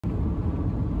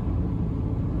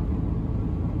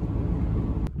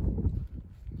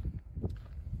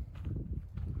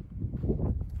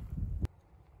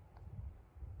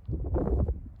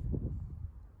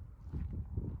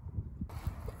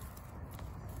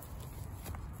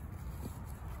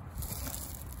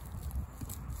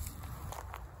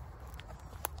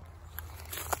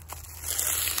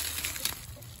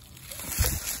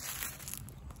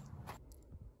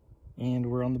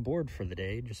board for the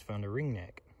day. Just found a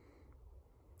ringneck.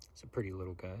 It's a pretty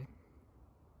little guy.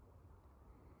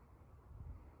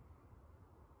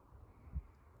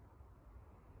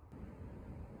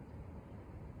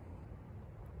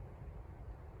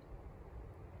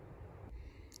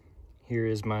 Here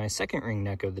is my second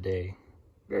ringneck of the day.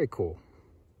 Very cool.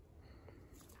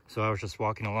 So I was just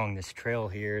walking along this trail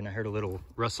here and I heard a little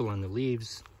rustle in the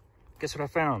leaves. Guess what I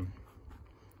found?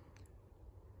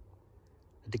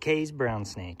 A DeKay's brown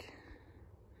snake.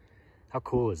 How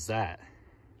cool is that?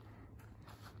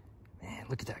 Man,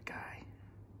 look at that guy.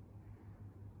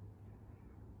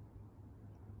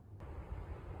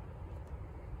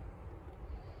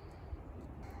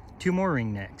 Two more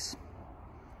ringnecks.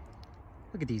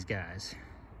 Look at these guys.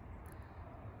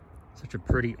 Such a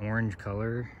pretty orange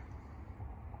color.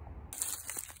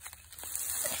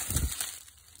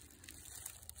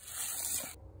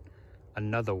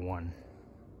 Another one.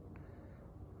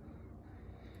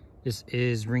 This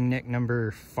is ringneck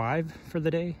number 5 for the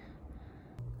day.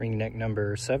 Ringneck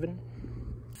number 7.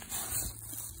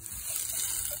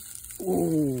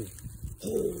 Ooh,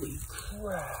 holy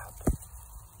crap.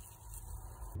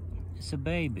 It's a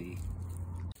baby.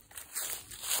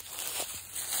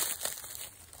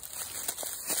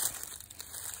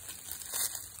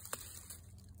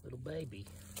 Little baby.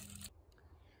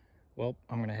 Well,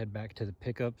 I'm gonna head back to the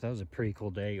pickup. That was a pretty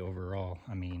cool day overall.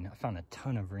 I mean, I found a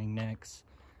ton of ringnecks.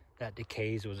 That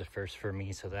DeKay's was a first for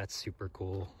me, so that's super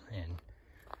cool. And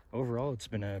overall, it's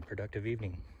been a productive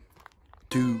evening.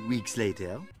 2 weeks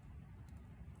later.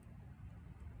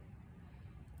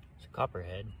 It's a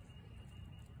copperhead.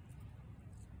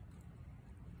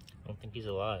 I don't think he's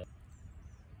alive.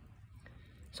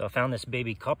 So I found this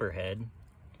baby copperhead,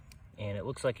 and it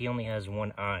looks like he only has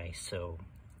one eye, so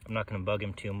I'm not gonna bug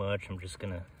him too much. I'm just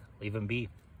gonna leave him be.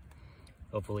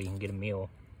 Hopefully he can get a meal.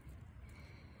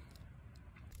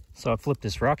 So I flipped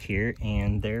this rock here,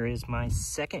 and there is my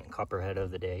second copperhead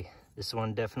of the day. This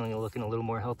one definitely looking a little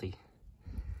more healthy.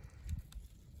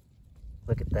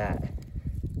 Look at that.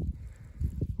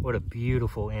 What a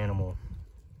beautiful animal.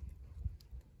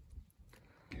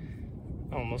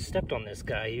 I almost stepped on this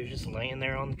guy. He was just laying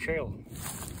there on the trail.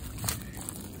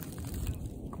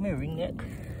 Come here, ringneck.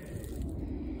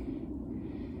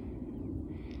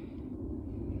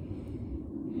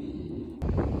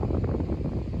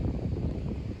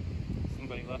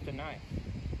 Somebody left a knife.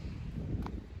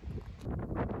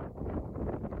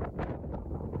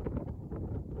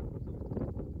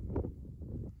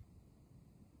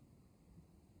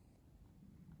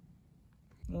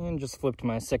 And just flipped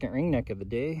my second ringneck of the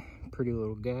day. Pretty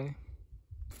little guy.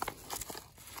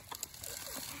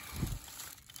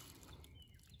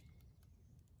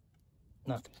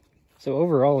 Nothing. So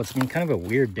overall, it's been kind of a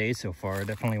weird day so far. I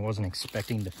definitely wasn't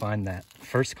expecting to find that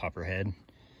first copperhead,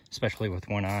 especially with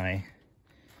one eye.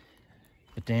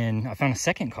 But then I found a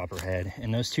second copperhead,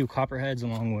 and those 2 copperheads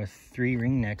along with 3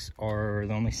 ringnecks are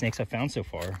the only snakes I've found so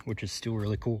far, which is still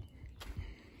really cool.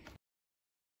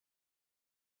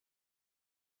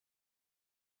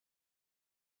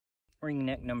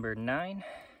 Ringneck number 9.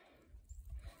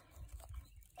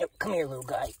 Yep, come here, little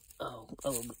guy. Oh,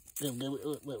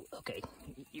 okay.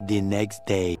 The next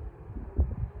day.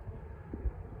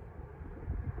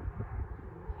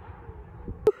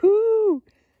 Woohoo!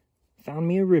 Found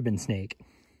me a ribbon snake.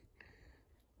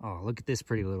 Oh, look at this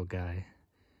pretty little guy.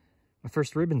 My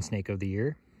first ribbon snake of the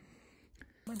year.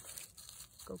 Come on.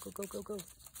 Go, go, go, go, go.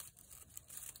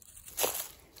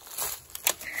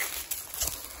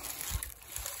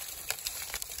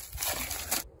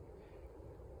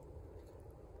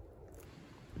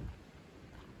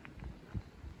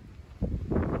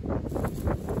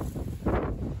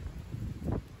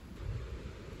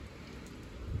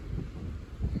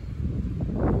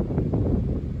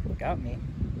 Got me.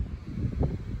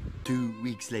 2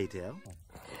 weeks later.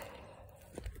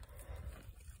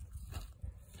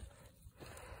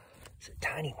 It's a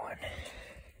tiny one.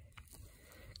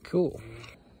 Cool.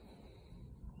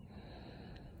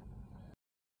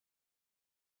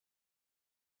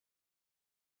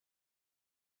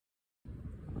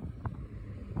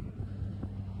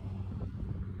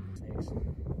 Snakes.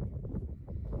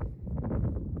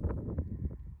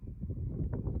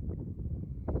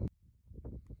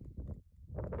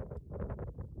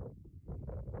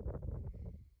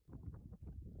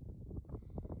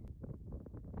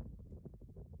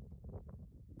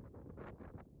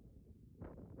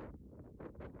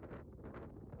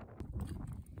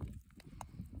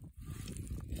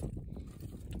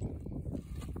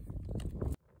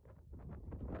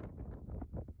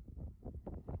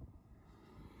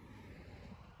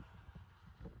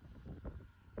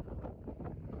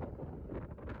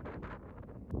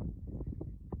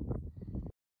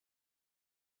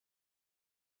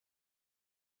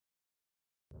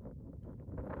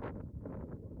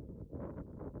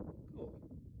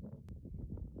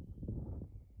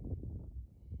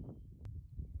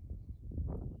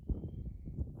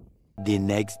 The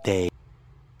next day.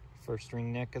 First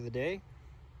ringneck of the day.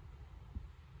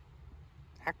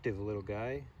 Active little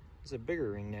guy. It's a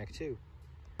bigger ringneck too.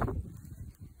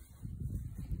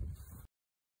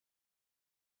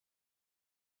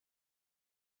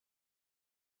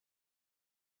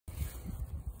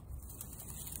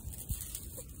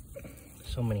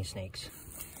 So many snakes.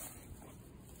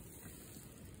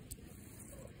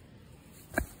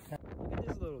 Look at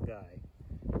this little guy.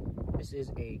 This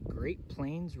is a Great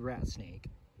Plains rat snake.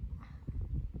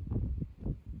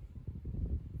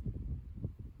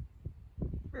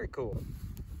 Very cool.